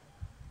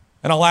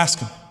 And I'll ask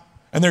them.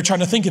 And they're trying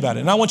to think about it.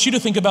 And I want you to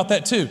think about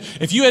that too.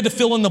 If you had to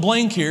fill in the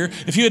blank here,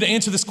 if you had to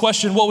answer this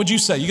question, what would you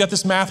say? You got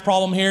this math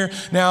problem here.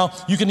 Now,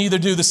 you can either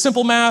do the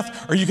simple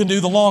math or you can do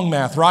the long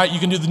math, right? You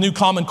can do the new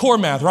Common Core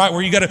math, right?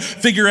 Where you got to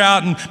figure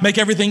out and make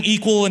everything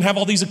equal and have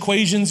all these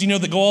equations,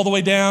 that go all the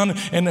way down.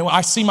 And I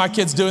see my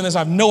kids doing this. I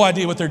have no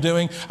idea what they're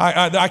doing.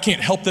 I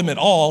can't help them at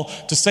all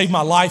to save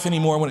my life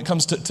anymore when it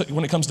comes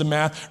to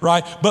math,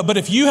 right? But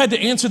if you had to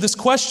answer this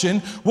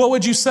question, what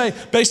would you say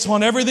based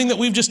upon everything that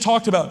we've just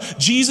talked about?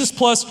 Jesus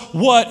plus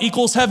what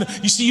equals heaven?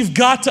 You see, you've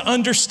got to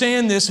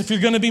understand this if you're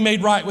going to be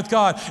made right with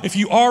God. If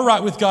you are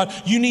right with God,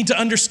 you need to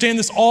understand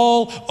this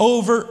all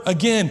over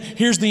again.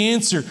 Here's the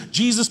answer.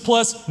 Jesus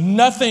plus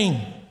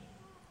nothing.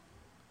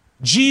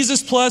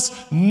 Jesus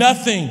plus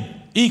nothing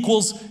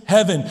equals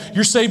heaven.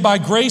 You're saved by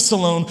grace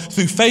alone,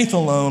 through faith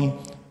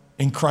alone,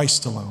 in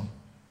Christ alone.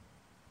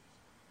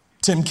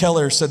 Tim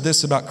Keller said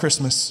this about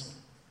Christmas.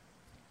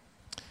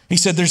 He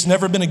said, there's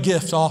never been a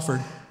gift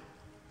offered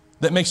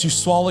that makes you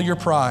swallow your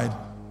pride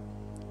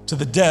to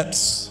the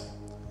depths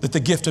that the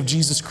gift of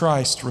Jesus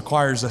Christ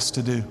requires us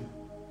to do.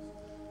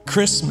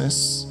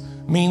 Christmas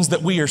means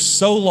that we are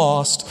so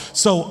lost,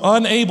 so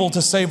unable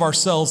to save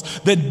ourselves,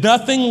 that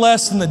nothing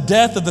less than the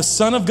death of the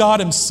Son of God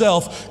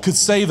himself could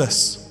save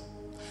us.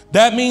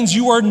 That means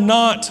you are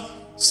not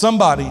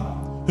somebody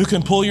who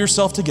can pull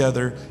yourself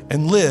together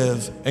and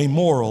live a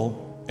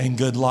moral and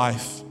good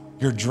life.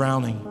 You're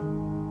drowning.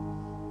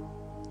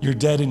 You're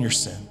dead in your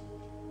sin.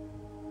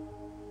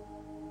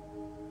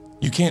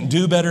 You can't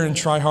do better and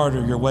try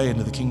harder your way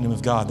into the kingdom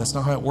of God. That's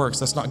not how it works.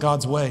 That's not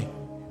God's way.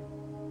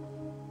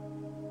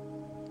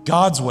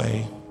 God's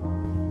way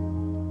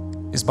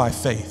is by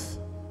faith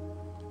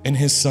in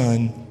his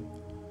Son,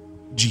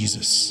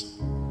 Jesus.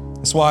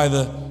 That's why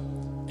the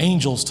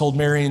angels told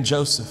Mary and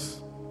Joseph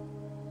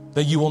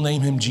that you will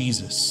name him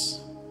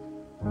Jesus,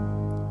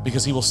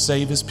 because he will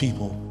save his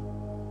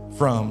people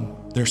from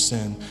their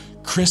sin.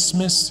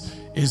 Christmas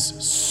is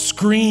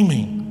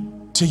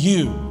screaming to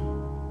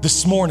you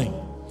this morning,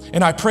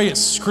 and I pray it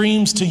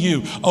screams to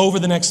you over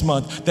the next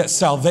month, that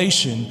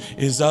salvation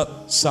is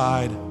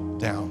upside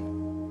down.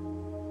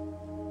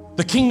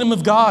 The kingdom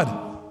of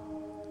God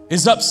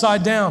is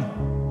upside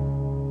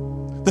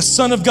down. The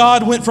Son of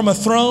God went from a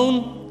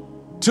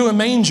throne to a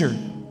manger.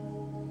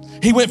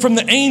 He went from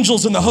the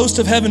angels and the host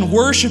of heaven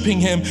worshiping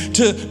him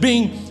to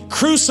being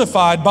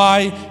crucified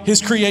by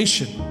his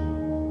creation.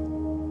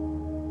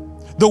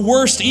 The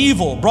worst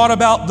evil brought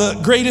about the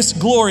greatest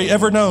glory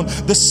ever known.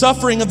 The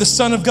suffering of the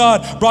Son of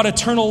God brought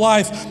eternal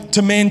life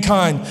to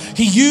mankind.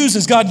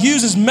 God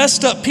uses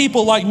messed up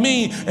people like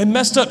me and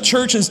messed up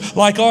churches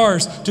like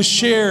ours to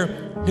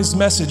share his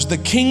message. The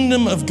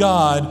kingdom of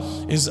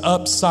God is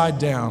upside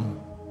down,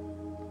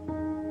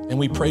 and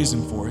we praise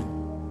him for it.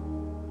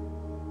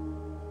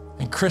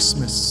 And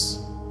Christmas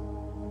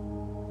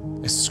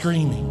is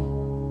screaming,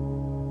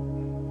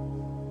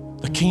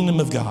 the kingdom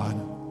of God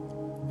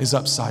is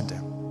upside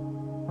down.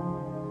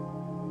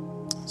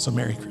 So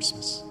Merry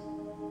Christmas.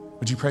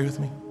 Would you pray with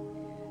me?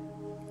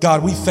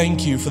 God, we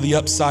thank you for the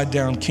upside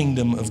down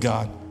kingdom of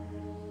God.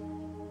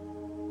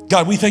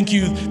 God, we thank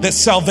you that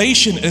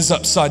salvation is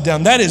upside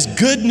down. That is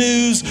good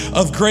news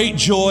of great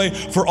joy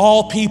for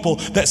all people,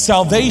 that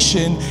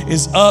salvation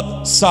is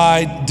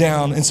upside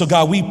down. And so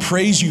God, we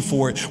praise you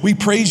for it. We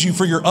praise you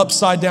for your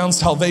upside down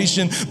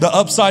salvation, the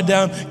upside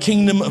down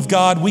kingdom of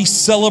God. We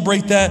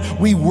celebrate that.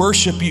 We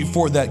worship you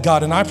for that,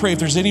 God. And I pray if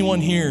there's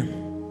anyone here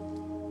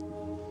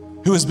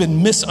who has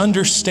been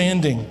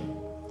misunderstanding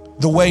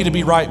the way to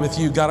be right with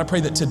you, God, I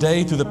pray that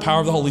today, through the power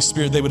of the Holy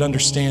Spirit, they would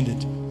understand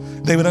it.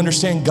 They would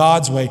understand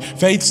God's way,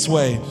 faith's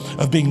way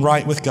of being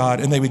right with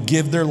God, and they would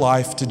give their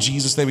life to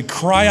Jesus. They would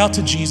cry out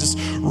to Jesus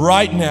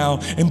right now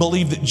and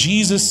believe that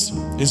Jesus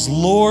is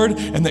Lord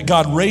and that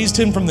God raised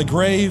him from the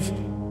grave,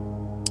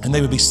 and they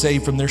would be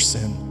saved from their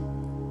sin.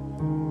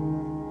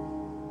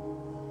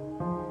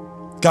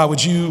 God,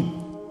 would you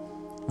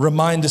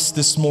remind us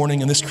this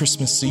morning in this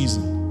Christmas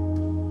season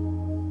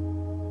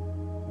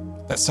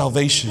that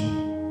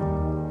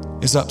salvation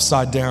is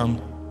upside down,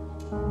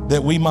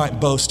 that we might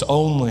boast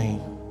only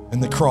in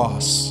the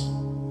cross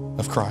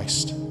of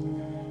Christ.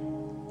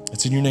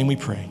 It's in your name we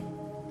pray.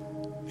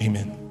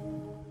 Amen.